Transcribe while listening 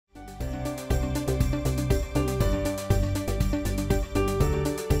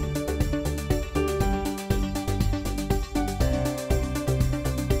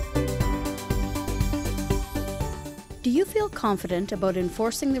you feel confident about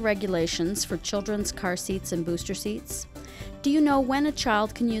enforcing the regulations for children's car seats and booster seats? Do you know when a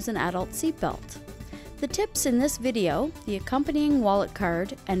child can use an adult seatbelt? The tips in this video, the accompanying wallet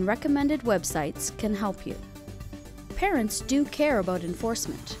card, and recommended websites can help you. Parents do care about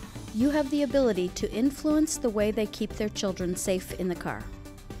enforcement. You have the ability to influence the way they keep their children safe in the car.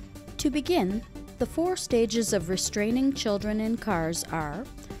 To begin, the 4 stages of restraining children in cars are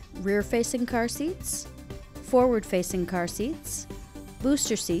rear-facing car seats, forward-facing car seats,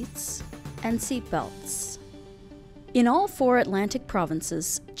 booster seats, and seatbelts. In all 4 Atlantic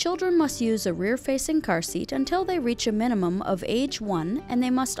provinces, children must use a rear-facing car seat until they reach a minimum of age 1, and they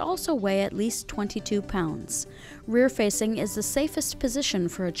must also weigh at least 22 pounds. Rear-facing is the safest position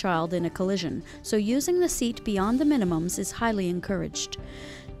for a child in a collision, so using the seat beyond the minimums is highly encouraged.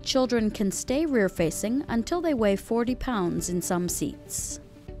 Children can stay rear-facing until they weigh 40 pounds in some seats.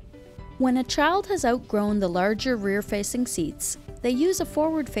 When a child has outgrown the larger rear-facing seats, they use a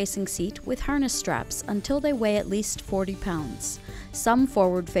forward-facing seat with harness straps until they weigh at least 40 pounds. Some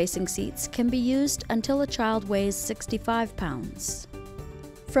forward-facing seats can be used until a child weighs 65 pounds.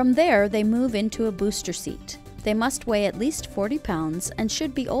 From there, they move into a booster seat. They must weigh at least 40 pounds and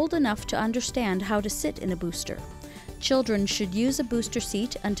should be old enough to understand how to sit in a booster. Children should use a booster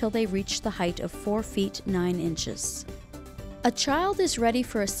seat until they reach the height of 4 feet 9 inches. A child is ready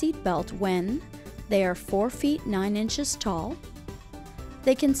for a seatbelt when they are 4 feet 9 inches tall,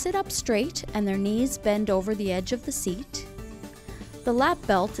 they can sit up straight and their knees bend over the edge of the seat, the lap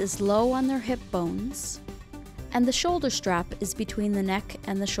belt is low on their hip bones, and the shoulder strap is between the neck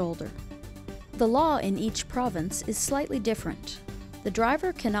and the shoulder. The law in each province is slightly different. The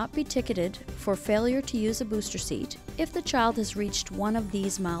driver cannot be ticketed for failure to use a booster seat if the child has reached one of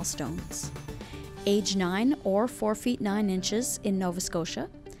these milestones: age 9 or 4 feet 9 inches in Nova Scotia,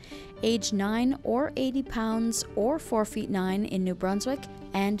 age 9 or 80 pounds or 4 feet 9 in New Brunswick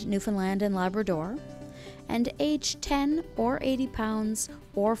and Newfoundland and Labrador, and age 10 or 80 pounds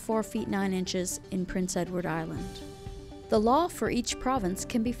or 4 feet 9 inches in Prince Edward Island. The law for each province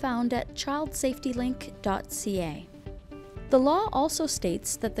can be found at childsafetylink.ca. The law also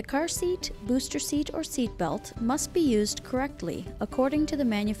states that the car seat, booster seat, or seatbelt must be used correctly according to the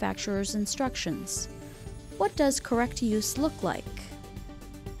manufacturer's instructions. What does correct use look like?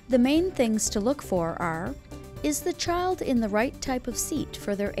 The main things to look for are: is the child in the right type of seat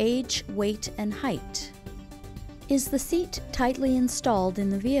for their age, weight, and height? Is the seat tightly installed in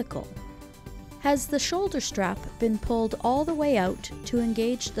the vehicle? Has the shoulder strap been pulled all the way out to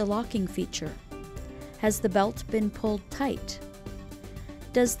engage the locking feature? Has the belt been pulled tight?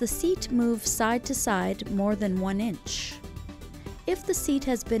 Does the seat move side to side more than 1 inch? If the seat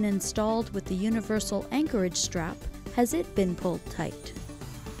has been installed with the universal anchorage strap, has it been pulled tight?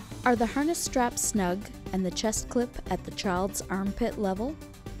 Are the harness straps snug and the chest clip at the child's armpit level?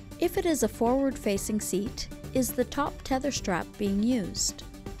 If it is a forward-facing seat, is the top tether strap being used?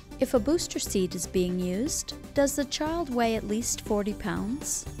 If a booster seat is being used, does the child weigh at least 40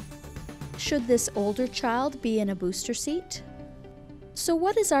 pounds? Should this older child be in a booster seat? So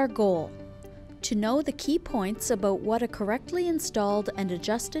what is our goal? To know the key points about what a correctly installed and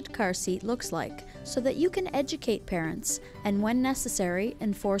adjusted car seat looks like so that you can educate parents and, when necessary,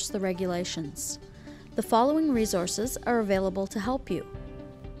 enforce the regulations. The following resources are available to help you.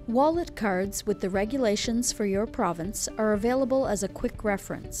 Wallet cards with the regulations for your province are available as a quick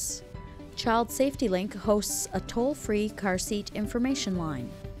reference. Child Safety Link hosts a toll-free car seat information line.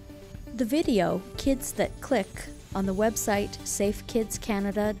 The video, Kids That Click, on the website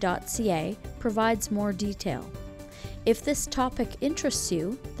safekidscanada.ca provides more detail. If this topic interests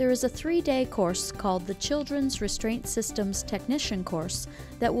you, there is a 3-day course called the Children's Restraint Systems Technician course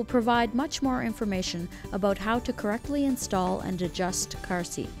that will provide much more information about how to correctly install and adjust car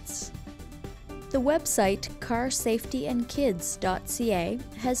seats. The website carsafetyandkids.ca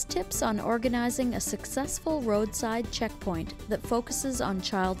has tips on organizing a successful roadside checkpoint that focuses on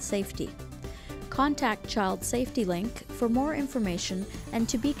child safety. Contact Child Safety Link for more information and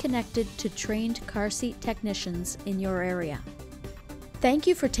to be connected to trained car seat technicians in your area. Thank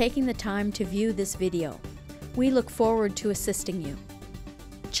you for taking the time to view this video. We look forward to assisting you.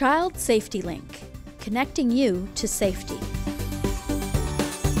 Child Safety Link, connecting you to safety.